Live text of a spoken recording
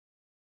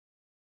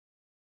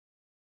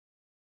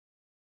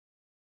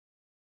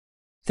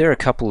There are a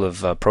couple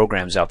of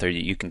programs out there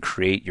that you can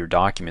create your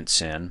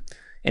documents in.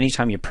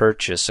 Anytime you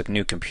purchase a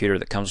new computer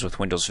that comes with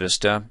Windows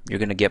Vista, you're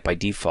going to get by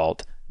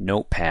default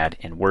Notepad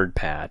and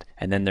WordPad.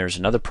 And then there's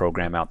another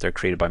program out there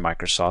created by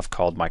Microsoft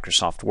called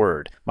Microsoft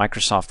Word.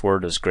 Microsoft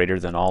Word is greater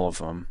than all of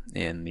them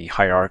in the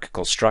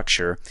hierarchical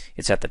structure.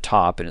 It's at the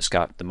top and it's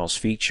got the most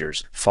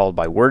features, followed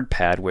by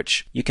WordPad,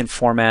 which you can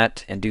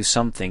format and do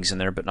some things in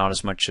there, but not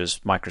as much as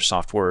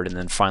Microsoft Word. And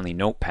then finally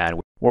Notepad.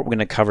 What we're going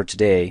to cover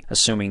today,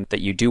 assuming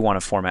that you do want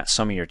to format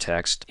some of your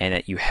text and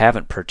that you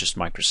haven't purchased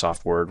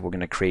Microsoft Word, we're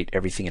going to create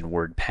everything in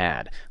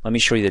WordPad. Let me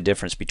show you the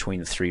difference between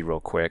the three real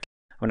quick.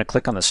 I'm going to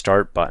click on the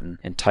Start button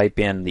and type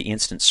in the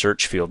instant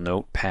search field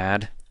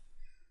Notepad.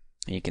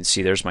 And you can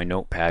see there's my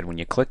Notepad. When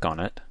you click on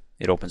it,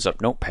 it opens up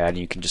Notepad and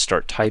you can just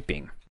start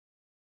typing.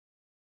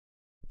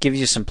 It gives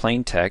you some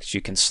plain text.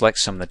 You can select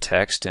some of the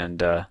text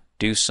and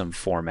do some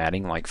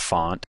formatting like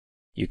font.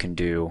 You can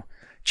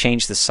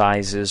change the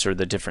sizes or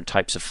the different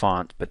types of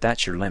font, but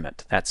that's your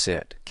limit. That's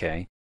it.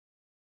 Okay.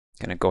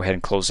 I'm going to go ahead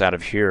and close out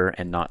of here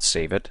and not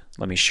save it.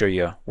 Let me show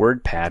you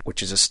WordPad,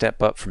 which is a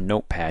step up from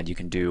Notepad. You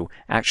can do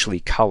actually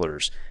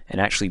colors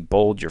and actually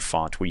bold your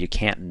font where you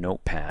can't in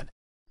Notepad.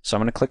 So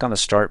I'm going to click on the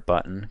Start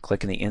button,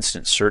 click in the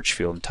instant search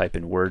field and type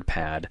in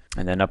WordPad,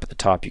 and then up at the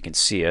top you can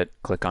see it.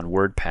 Click on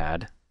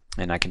WordPad,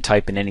 and I can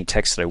type in any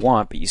text that I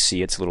want, but you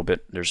see it's a little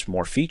bit, there's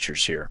more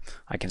features here.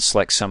 I can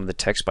select some of the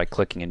text by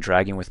clicking and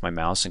dragging with my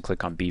mouse and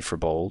click on B for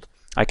bold.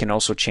 I can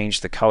also change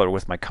the color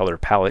with my color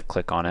palette,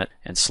 click on it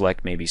and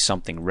select maybe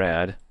something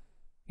red.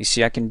 You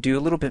see I can do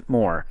a little bit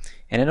more,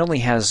 and it only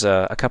has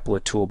a couple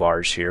of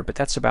toolbars here, but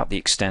that's about the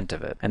extent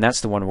of it, and that's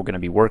the one we're going to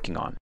be working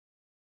on.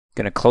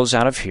 I'm going to close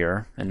out of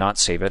here and not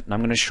save it, and I'm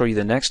going to show you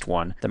the next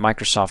one that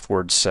Microsoft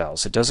Word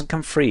sells. It doesn't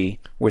come free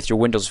with your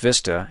Windows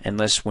Vista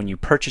unless when you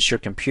purchase your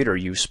computer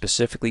you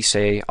specifically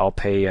say I'll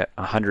pay $100,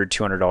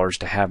 $200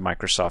 to have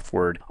Microsoft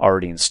Word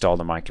already installed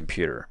on my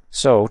computer.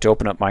 So to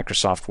open up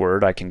Microsoft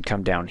Word, I can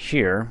come down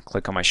here,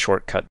 click on my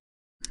shortcut,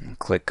 and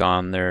click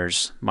on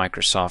there's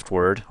Microsoft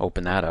Word,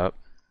 open that up.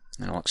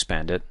 And I'll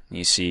expand it.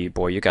 You see,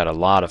 boy, you got a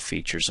lot of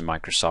features in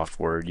Microsoft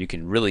Word. You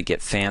can really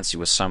get fancy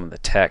with some of the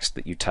text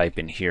that you type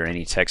in here,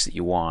 any text that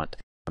you want.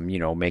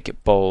 Make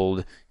it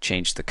bold,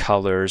 change the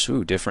colors,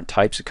 different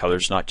types of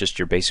colors, not just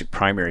your basic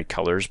primary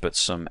colors, but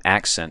some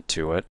accent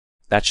to it.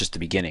 That's just the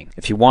beginning.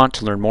 If you want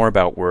to learn more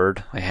about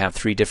Word, I have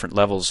 3 different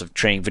levels of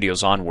training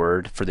videos on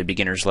Word. For the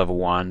beginners, level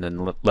 1,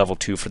 and level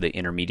 2 for the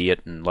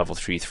intermediate, and level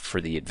 3 for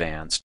the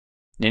advanced.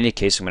 In any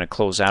case, I'm going to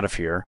close out of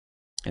here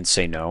and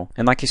say no.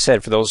 And like I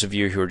said, for those of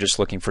you who are just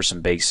looking for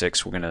some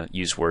basics, we're going to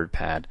use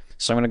WordPad.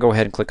 So I'm going to go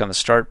ahead and click on the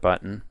Start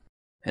button,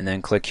 and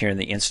then click here in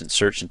the instant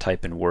search and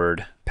type in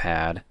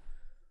WordPad,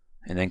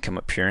 and then come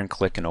up here and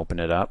click and open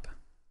it up,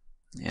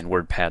 and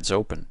WordPad's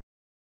open.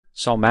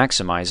 So I'll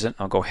maximize it.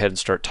 I'll go ahead and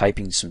start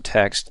typing some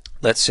text.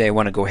 Let's say I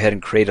want to go ahead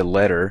and create a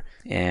letter,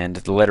 and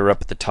the letter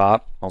up at the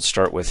top, I'll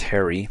start with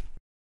Harry.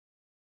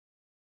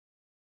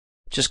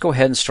 Just go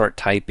ahead and start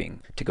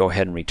typing to go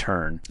ahead and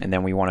return, and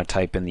then we want to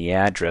type in the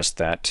address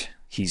that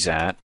he's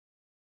at,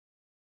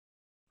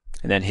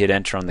 and then hit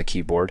enter on the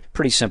keyboard.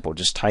 Pretty simple,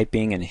 just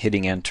typing and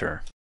hitting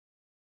enter.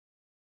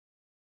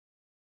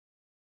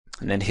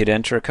 And then hit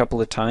enter a couple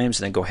of times,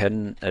 and then go ahead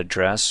and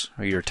address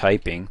who you're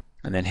typing,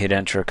 and then hit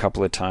enter a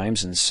couple of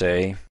times and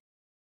say.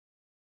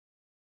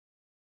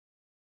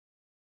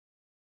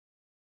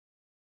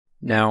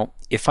 Now,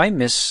 if I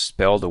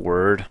misspelled a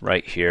word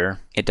right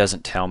here, it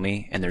doesn't tell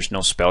me, and there's no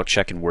spell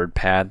check in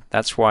WordPad.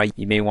 That's why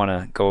you may want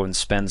to go and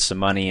spend some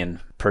money and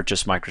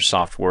purchase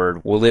Microsoft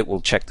Word. Well, it will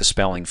check the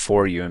spelling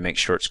for you and make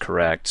sure it's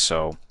correct.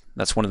 So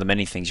that's one of the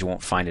many things you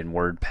won't find in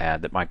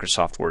WordPad that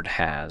Microsoft Word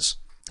has.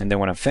 And then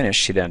when I'm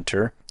finished, hit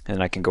enter,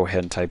 and I can go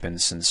ahead and type in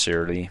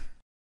sincerely.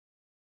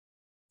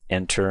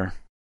 Enter.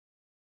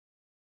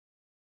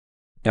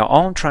 Now,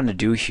 all I'm trying to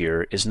do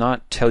here is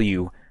not tell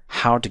you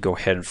how to go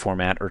ahead and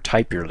format or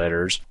type your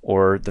letters,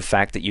 or the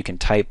fact that you can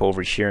type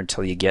over here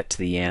until you get to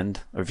the end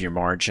of your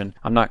margin.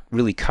 I'm not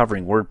really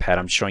covering WordPad.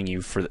 I'm showing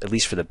you, at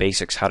least for the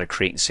basics, how to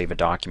create and save a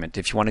document.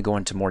 If you want to go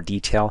into more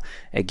detail,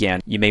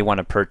 again, you may want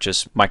to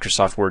purchase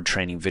Microsoft Word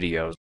training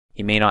videos.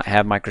 You may not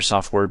have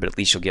Microsoft Word, but at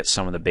least you'll get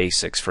some of the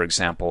basics. For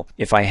example,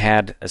 if I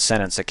had a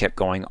sentence that kept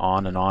going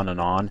on and on and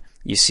on,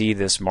 you see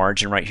this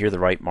margin right here, the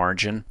right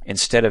margin.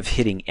 Instead of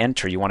hitting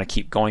enter, you want to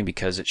keep going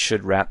because it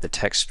should wrap the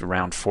text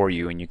around for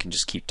you and you can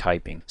just keep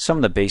typing. Some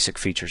of the basic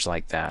features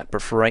like that.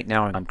 But for right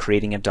now, I'm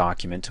creating a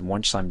document, and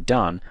once I'm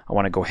done, I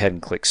want to go ahead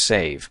and click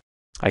Save.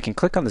 I can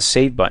click on the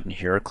Save button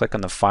here, click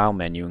on the File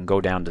menu, and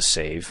go down to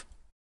Save.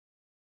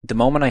 The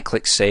moment I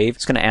click Save,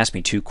 it's going to ask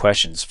me 2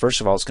 questions.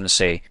 First of all, it's going to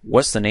say,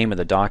 what's the name of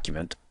the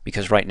document?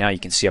 Because right now you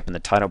can see up in the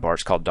title bar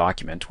it's called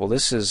Document. Well,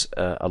 this is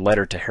a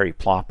letter to Harry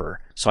Plopper.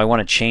 So I want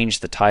to change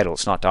the title.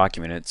 It's not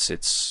Document,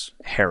 it's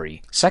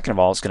Harry. Second of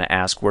all, it's going to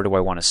ask, where do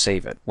I want to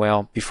save it?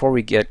 Well, before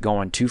we get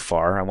going too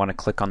far, I want to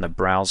click on the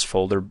Browse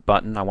Folder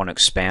button. I want to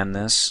expand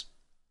this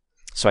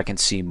so I can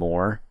see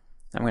more.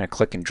 I'm going to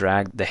click and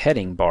drag the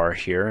heading bar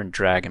here and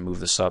drag and move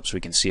this up so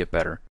we can see it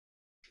better.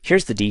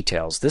 Here's the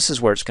details. This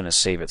is where it's going to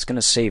save it. It's going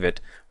to save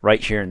it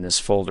right here in this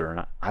folder,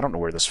 and I don't know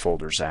where this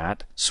folder's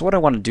at. So what I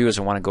want to do is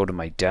I want to go to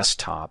my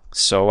desktop.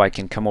 So I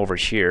can come over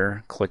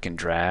here, click and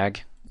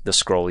drag the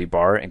scrolly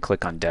bar and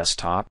click on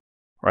desktop,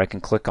 or I can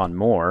click on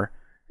more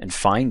and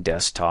find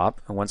desktop.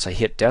 And once I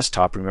hit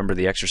desktop, remember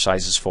the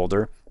exercises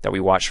folder that we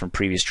watched from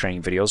previous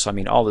training videos. I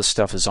mean, all this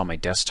stuff is on my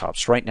desktop.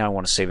 So right now I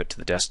want to save it to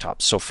the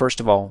desktop. So first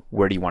of all,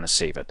 where do you want to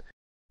save it?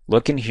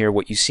 Look in here,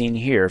 what you see in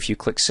here, if you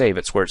click save,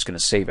 it's where it's going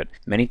to save it.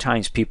 Many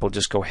times people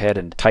just go ahead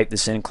and type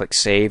this in, click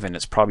save, and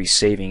it's probably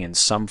saving in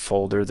some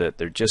folder that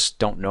they just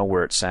don't know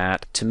where it's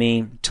at. To me,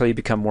 until you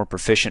become more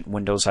proficient in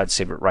Windows, I'd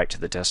save it right to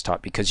the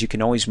desktop because you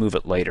can always move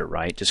it later,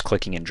 right? Just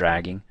clicking and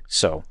dragging.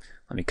 So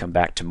let me come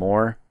back to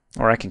more,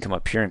 or I can come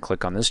up here and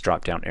click on this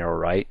drop down arrow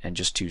right and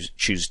just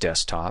choose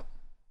desktop.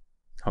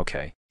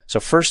 Okay, so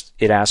first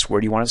it asks where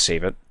do you want to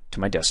save it? To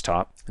my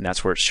desktop, and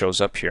that's where it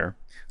shows up here.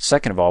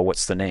 Second of all,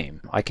 what's the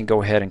name? I can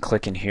go ahead and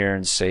click in here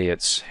and say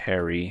it's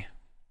Harry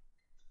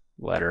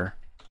letter.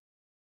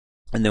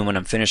 And then when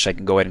I'm finished, I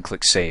can go ahead and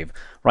click save.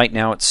 Right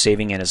now it's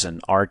saving it as an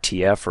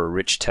RTF or a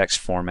rich text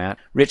format.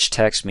 Rich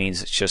text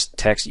means it's just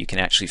text you can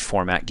actually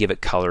format, give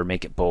it color,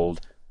 make it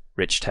bold,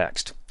 rich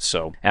text.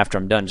 So after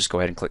I'm done, just go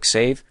ahead and click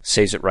save.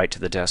 Saves it right to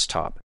the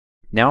desktop.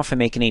 Now if I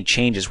make any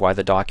changes while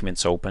the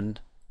document's opened,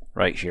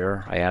 right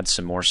here, I add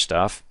some more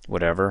stuff,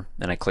 whatever,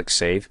 and I click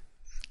save.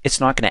 It's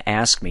not going to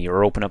ask me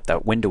or open up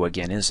that window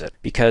again, is it?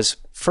 Because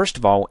first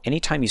of all,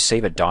 anytime you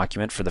save a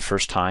document for the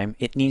first time,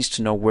 it needs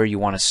to know where you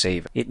want to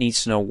save it. It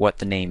needs to know what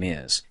the name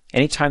is.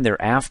 Anytime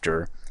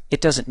thereafter,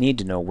 it doesn't need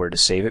to know where to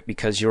save it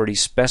because you already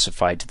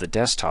specified to the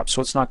desktop.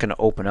 So it's not going to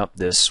open up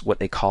this, what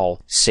they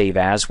call save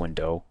as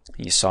window.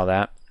 You saw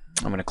that?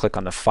 I'm going to click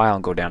on the file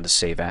and go down to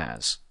save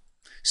as.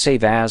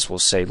 Save as will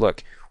say,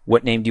 look,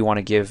 what name do you want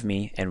to give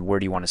me and where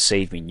do you want to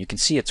save me? And you can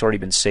see it's already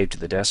been saved to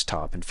the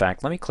desktop. In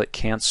fact, let me click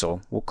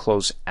cancel. We'll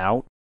close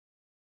out,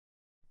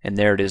 and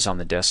there it is on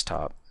the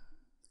desktop.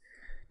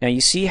 Now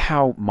you see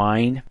how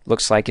mine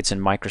looks like it's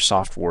in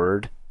Microsoft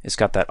Word? It's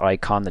got that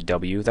icon, the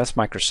W. That's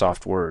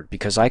Microsoft Word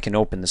because I can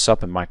open this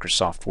up in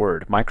Microsoft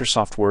Word.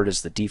 Microsoft Word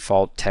is the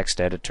default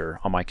text editor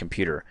on my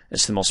computer.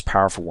 It's the most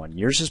powerful one.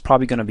 Yours is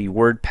probably going to be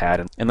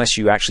WordPad unless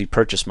you actually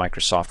purchase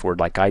Microsoft Word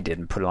like I did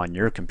and put it on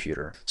your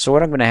computer. So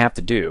what I'm going to have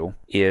to do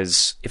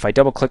is, if I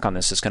double click on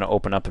this, it's going to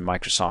open up in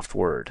Microsoft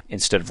Word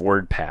instead of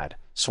WordPad.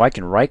 So I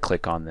can right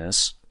click on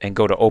this and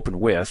go to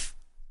open with,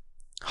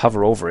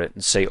 hover over it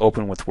and say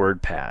open with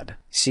WordPad.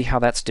 See how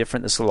that's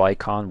different, this little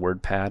icon,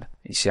 WordPad?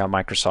 You see how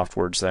Microsoft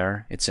Word's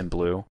there? It's in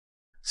blue.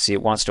 See,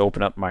 it wants to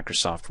open up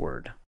Microsoft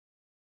Word.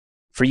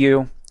 For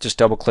you, just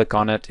double click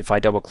on it. If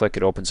I double click,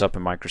 it opens up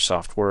in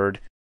Microsoft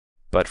Word.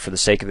 But for the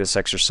sake of this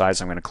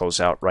exercise, I'm going to close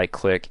out, right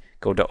click,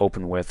 go to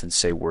open with and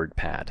say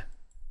WordPad.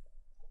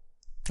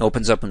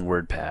 Opens up in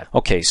WordPad.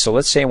 Okay, so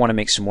let's say I want to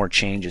make some more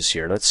changes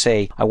here. Let's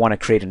say I want to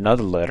create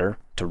another letter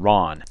to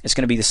Ron. It's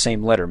going to be the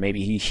same letter.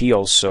 Maybe he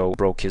also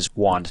broke his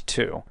wand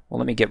too. Well,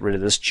 let me get rid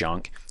of this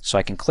junk. So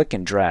I can click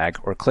and drag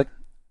or click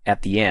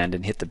at the end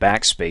and hit the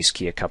backspace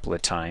key a couple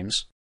of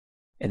times.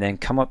 And then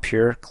come up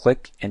here,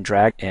 click and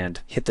drag and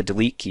hit the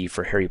delete key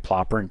for Harry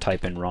Plopper and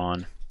type in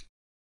Ron.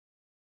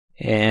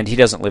 And he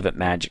doesn't live at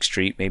Magic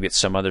Street. Maybe it's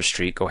some other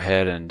street. Go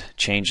ahead and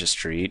change the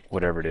street,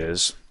 whatever it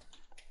is.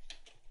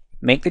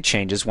 Make the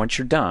changes. Once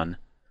you're done,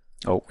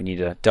 oh, we need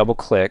to double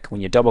click.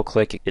 When you double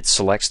click, it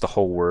selects the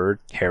whole word,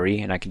 Harry,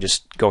 and I can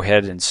just go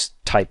ahead and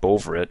type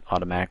over it.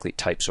 Automatically it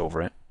types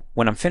over it.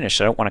 When I'm finished,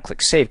 I don't want to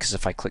click save because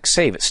if I click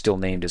save, it's still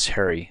named as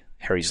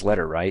Harry's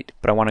letter, right?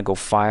 But I want to go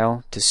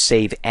file to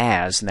save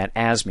as, and that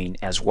as mean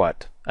as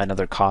what?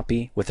 Another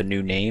copy with a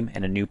new name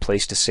and a new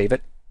place to save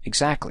it?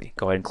 Exactly.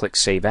 Go ahead and click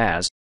save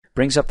as.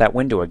 Brings up that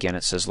window again.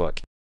 It says,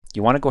 look,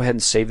 you want to go ahead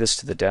and save this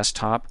to the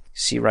desktop.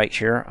 See right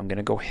here, I'm going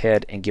to go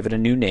ahead and give it a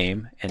new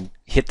name and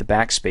hit the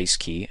backspace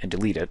key and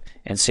delete it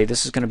and say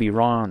this is going to be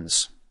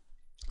Ron's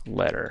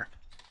letter.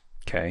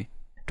 Okay.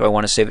 Do I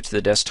want to save it to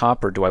the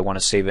desktop or do I want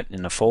to save it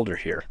in a folder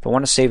here? If I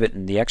want to save it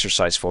in the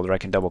exercise folder, I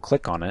can double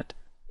click on it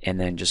and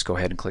then just go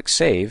ahead and click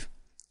save.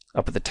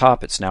 Up at the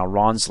top, it's now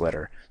Ron's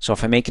letter. So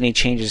if I make any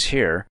changes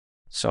here,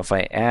 so if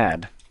I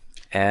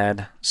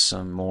add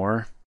some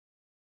more,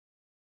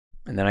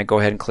 and then I go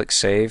ahead and click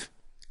save,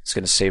 it's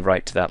going to save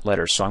right to that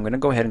letter. So I'm going to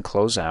go ahead and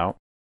close out.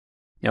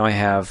 Now I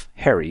have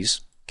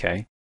Harry's,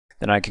 okay?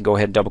 Then I can go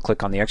ahead and double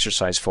click on the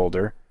exercise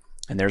folder,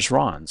 and there's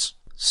Ron's.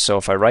 So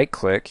if I right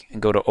click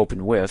and go to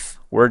open with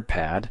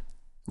WordPad,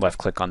 left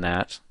click on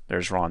that,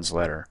 there's Ron's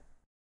letter.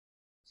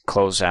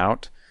 Close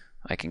out.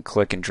 I can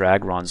click and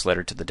drag Ron's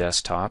letter to the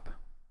desktop,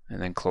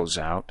 and then close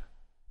out.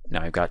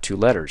 Now I've got two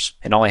letters.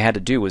 And all I had to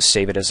do was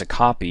save it as a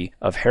copy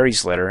of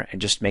Harry's letter and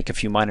just make a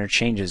few minor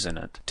changes in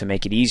it to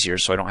make it easier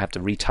so I don't have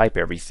to retype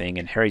everything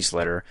in Harry's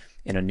letter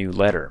in a new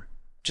letter.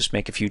 Just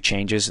make a few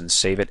changes and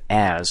save it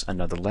as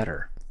another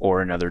letter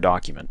or another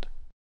document.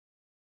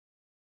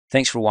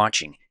 Thanks for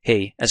watching.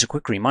 Hey, as a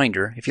quick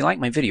reminder, if you like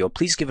my video,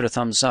 please give it a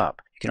thumbs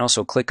up. You can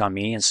also click on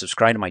me and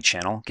subscribe to my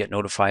channel, get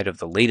notified of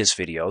the latest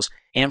videos,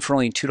 and for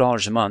only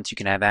 $2 a month, you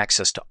can have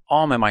access to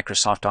all my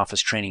Microsoft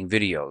Office training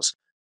videos.